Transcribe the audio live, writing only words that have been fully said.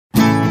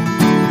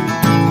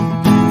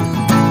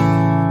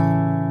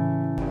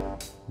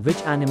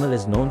Which animal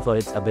is known for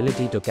its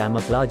ability to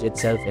camouflage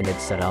itself in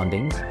its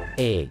surroundings?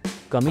 A.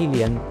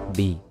 Chameleon.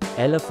 B.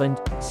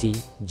 Elephant. C.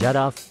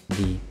 Giraffe.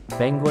 D.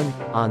 Penguin.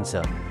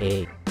 Answer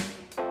A.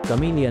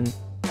 Chameleon.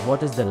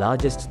 What is the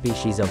largest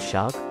species of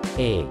shark?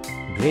 A.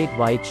 Great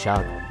white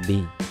shark.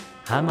 B.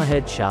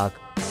 Hammerhead shark.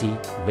 C.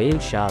 Whale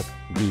shark.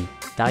 D.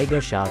 Tiger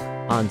shark.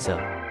 Answer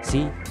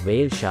C.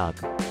 Whale shark.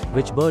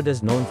 Which bird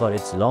is known for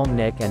its long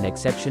neck and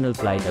exceptional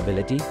flight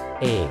ability?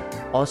 A.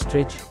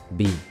 Ostrich.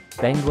 B.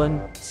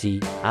 Penguin. C.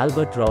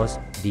 Albatross.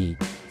 D.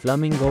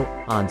 Flamingo.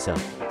 Answer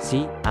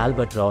C.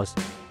 Albatross.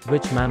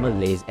 Which mammal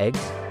lays eggs?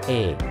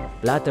 A.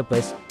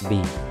 Platypus.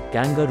 B.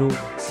 Kangaroo.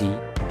 C.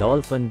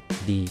 Dolphin.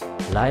 D.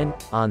 Lion.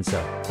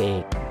 Answer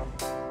A.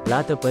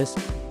 Platypus.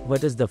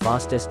 What is the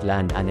fastest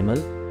land animal?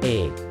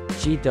 A.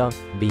 Cheetah.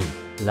 B.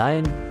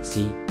 Lion.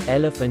 C.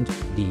 Elephant.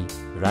 D.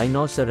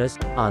 Rhinoceros.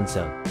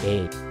 Answer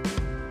A.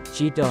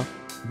 Cheetah.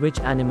 Which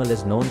animal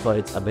is known for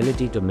its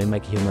ability to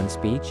mimic human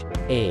speech?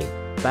 A.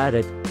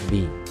 Parrot.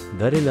 B.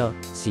 Gorilla.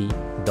 C.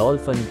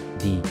 Dolphin.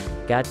 D.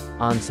 Cat.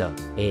 Answer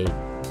A.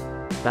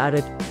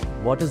 Parrot.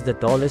 What is the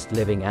tallest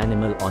living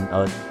animal on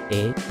earth?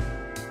 A.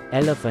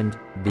 Elephant.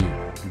 B.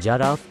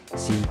 Giraffe.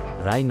 C.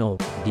 Rhino.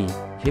 D.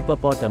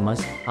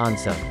 Hippopotamus.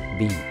 Answer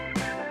B.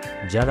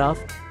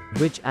 Giraffe.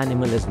 Which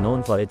animal is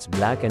known for its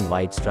black and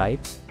white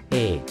stripes?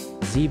 A.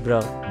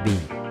 Zebra. B.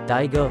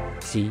 Tiger.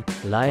 C.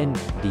 Lion.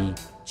 D.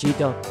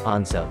 Cheetah.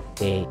 Answer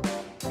A.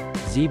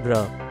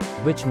 Zebra.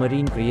 Which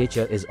marine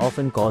creature is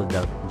often called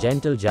the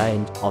gentle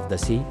giant of the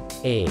sea?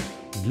 A.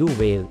 Blue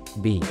whale.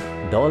 B.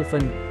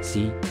 Dolphin.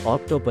 C.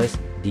 Octopus.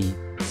 D.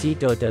 Sea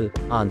turtle.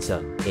 Answer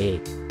A.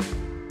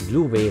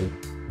 Blue whale.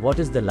 What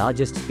is the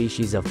largest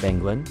species of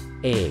penguin?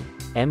 A.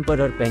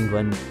 Emperor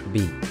penguin.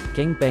 B.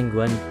 King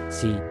penguin.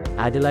 C.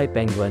 Adelaide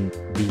penguin.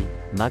 D.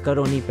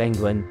 Macaroni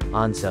penguin.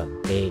 Answer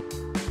A.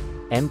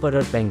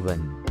 Emperor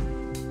penguin.